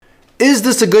Is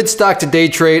this a good stock to day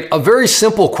trade? A very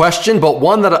simple question, but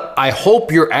one that I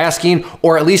hope you're asking,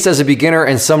 or at least as a beginner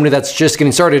and somebody that's just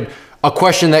getting started, a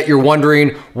question that you're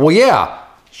wondering, well, yeah,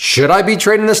 should I be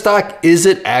trading this stock? Is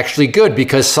it actually good?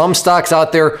 Because some stocks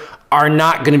out there are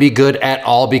not going to be good at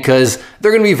all because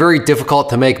they're going to be very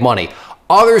difficult to make money.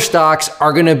 Other stocks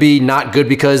are going to be not good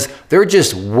because they're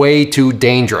just way too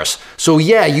dangerous. So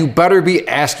yeah, you better be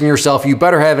asking yourself, you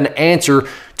better have an answer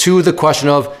to the question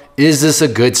of, is this a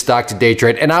good stock to day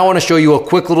trade? And I want to show you a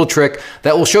quick little trick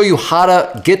that will show you how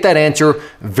to get that answer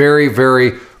very,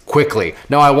 very quickly.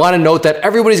 Now, I want to note that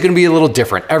everybody's going to be a little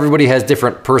different. Everybody has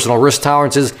different personal risk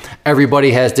tolerances.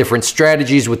 Everybody has different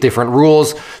strategies with different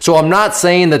rules. So I'm not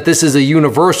saying that this is a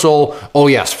universal, oh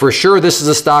yes, for sure this is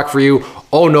a stock for you.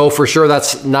 Oh no, for sure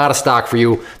that's not a stock for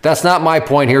you. That's not my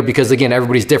point here because again,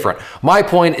 everybody's different. My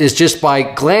point is just by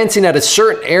glancing at a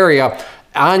certain area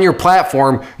on your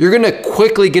platform, you're going to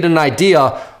quickly get an idea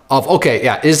of, okay,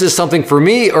 yeah, is this something for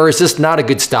me or is this not a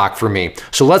good stock for me?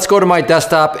 So let's go to my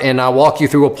desktop and I'll walk you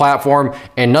through a platform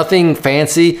and nothing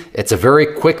fancy. It's a very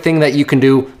quick thing that you can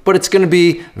do, but it's going to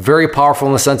be very powerful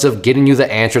in the sense of getting you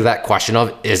the answer to that question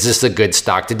of, is this a good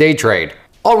stock to day trade?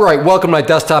 All right, welcome to my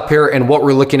desktop here, and what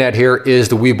we're looking at here is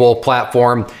the Webull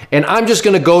platform, and I'm just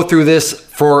going to go through this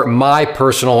for my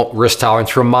personal risk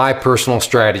tolerance, for my personal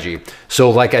strategy.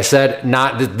 So like I said,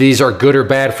 not that these are good or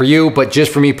bad for you, but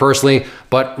just for me personally.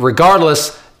 But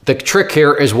regardless, the trick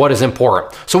here is what is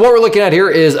important. So what we're looking at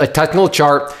here is a technical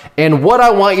chart, and what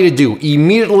I want you to do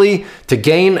immediately to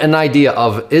gain an idea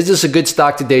of, is this a good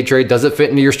stock to day trade? Does it fit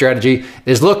into your strategy?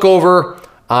 Is look over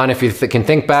on, if you can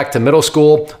think back to middle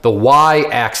school, the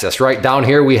y-axis. Right down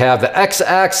here we have the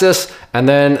x-axis, and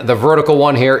then the vertical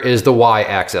one here is the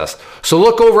y-axis. So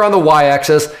look over on the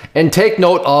y-axis and take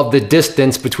note of the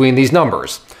distance between these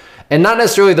numbers. And not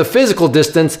necessarily the physical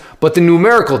distance, but the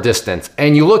numerical distance.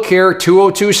 And you look here,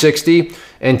 202.60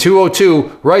 and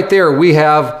 202, right there we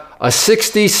have a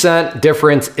 60-cent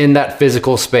difference in that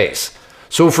physical space.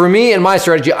 So for me and my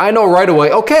strategy, I know right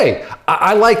away, okay,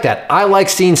 I like that. I like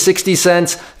seeing 60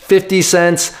 cents, 50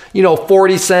 cents,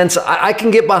 40 cents. I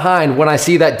can get behind when I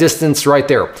see that distance right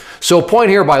there. So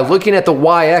point here, by looking at the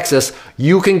y-axis,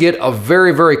 you can get a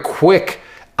very, very quick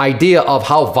idea of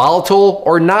how volatile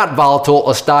or not volatile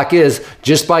a stock is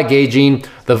just by gauging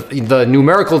the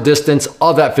numerical distance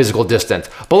of that physical distance.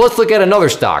 But let's look at another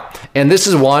stock. And this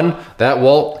is one that,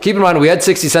 well, keep in mind we had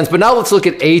 60 cents, but now let's look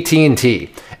at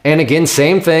AT&T. And again,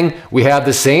 same thing. We have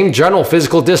the same general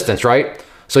physical distance, right?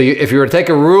 So if you were to take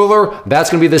a ruler, that's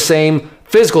going to be the same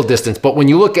physical distance. But when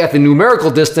you look at the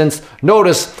numerical distance,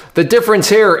 notice the difference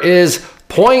here is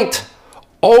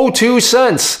 0.02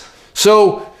 cents.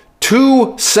 So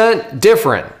 2-cent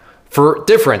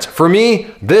difference. For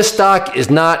me, this stock is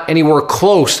not anywhere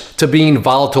close to being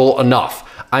volatile enough.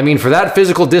 I mean, for that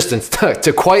physical distance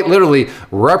to quite literally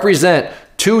represent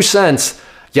 2 cents,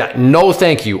 yeah, no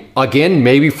thank you. Again,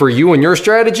 maybe for you and your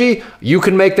strategy, you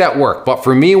can make that work. But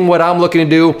for me, what I'm looking to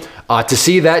do, to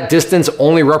see that distance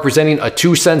only representing a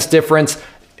 2 cents difference,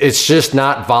 it's just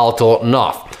not volatile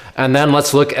enough. And then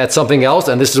let's look at something else.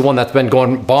 And this is one that's been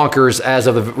going bonkers as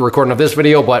of the recording of this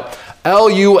video, but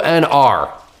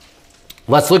LUNR.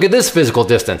 Let's look at this physical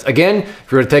distance. Again, if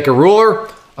you were to take a ruler,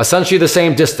 essentially the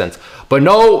same distance. But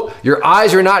no, your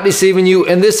eyes are not deceiving you.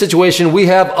 In this situation, we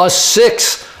have a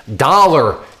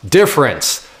 $6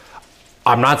 difference.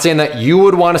 I'm not saying that you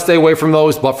would want to stay away from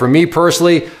those, but for me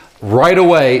personally, right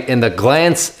away in the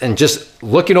glance and just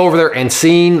looking over there and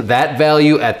seeing that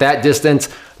value at that distance,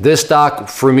 this stock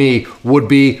for me would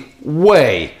be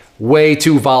way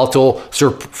too volatile.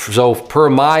 So per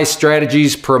my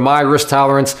strategies, per my risk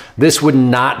tolerance, this would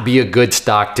not be a good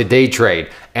stock to day trade.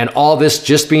 And all this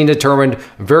just being determined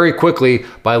very quickly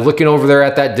by looking over there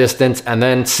at that distance and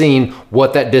then seeing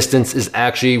what that distance is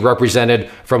actually represented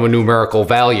from a numerical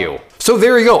value. So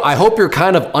there you go. I hope you're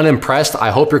kind of unimpressed.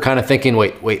 I hope you're kind of thinking,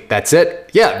 wait, that's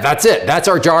it? Yeah, that's it. That's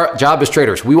our job as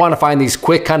traders. We want to find these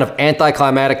quick kind of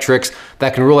anticlimactic tricks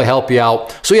that can really help you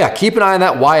out. So yeah, keep an eye on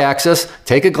that y-axis,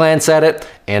 take a glance at it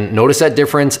and notice that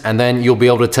difference, and then you'll be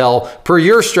able to tell per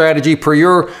your strategy, per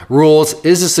your rules,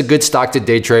 is this a good stock to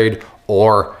day trade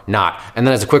or not? And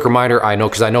then as a quick reminder,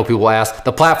 because I know people ask,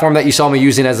 the platform that you saw me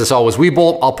using as this all was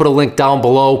Webull. I'll put a link down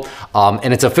below,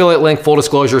 and it's affiliate link, full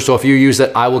disclosure. So if you use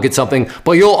it, I will get something,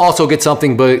 but you'll also get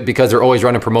something because they're always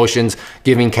running promotions,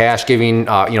 giving cash, giving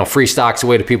free stocks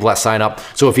away to people that sign up.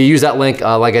 So if you use that link,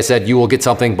 like I said, you will get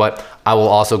something, but I will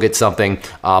also get something.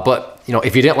 But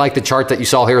if you didn't like the chart that you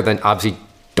saw here, then obviously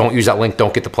don't use that link,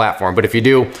 don't get the platform. But if you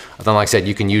do, then like I said,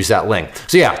 you can use that link.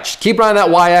 So yeah, just keep an eye on that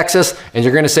y-axis and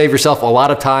you're gonna save yourself a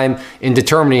lot of time in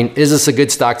determining, is this a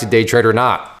good stock to day trade or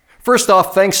not? First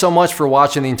off, thanks so much for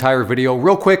watching the entire video.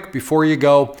 Real quick, before you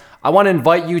go, I want to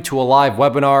invite you to a live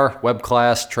webinar, web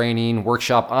class, training,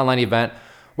 workshop, online event,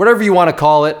 whatever you want to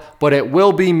call it, but it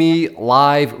will be me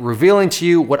live revealing to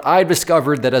you what I've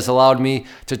discovered that has allowed me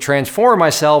to transform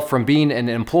myself from being an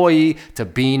employee to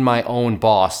being my own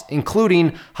boss,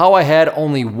 including how I had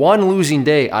only one losing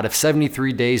day out of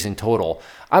 73 days in total.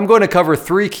 I'm going to cover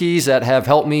 3 keys that have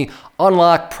helped me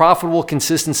unlock profitable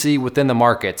consistency within the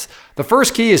markets. The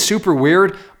first key is super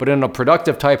weird, but in a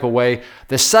productive type of way.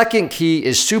 The second key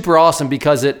is super awesome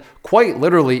because it quite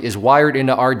literally is wired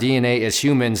into our DNA as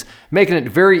humans, making it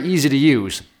very easy to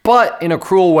use. But in a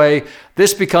cruel way,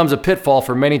 this becomes a pitfall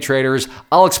for many traders.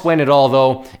 I'll explain it all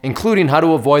though, including how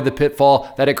to avoid the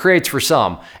pitfall that it creates for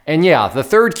some. And yeah, the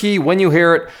third key, when you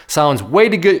hear it, sounds way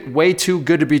too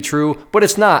good to be true, but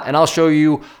it's not, and I'll show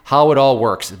you how it all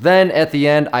works. Then at the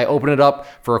end, I open it up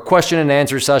for a question and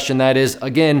answer session that is,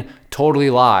 again, totally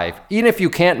live. Even if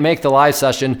you can't make the live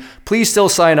session, please still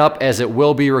sign up as it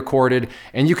will be recorded,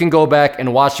 and you can go back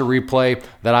and watch the replay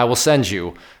that I will send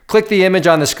you. Click the image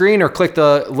on the screen or click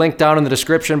the link down in the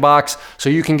description box so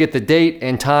you can get the date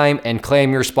and time and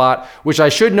claim your spot, which I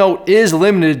should note is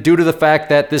limited due to the fact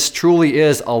that this truly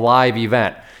is a live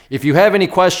event. If you have any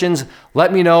questions,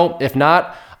 let me know. If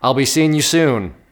not, I'll be seeing you soon.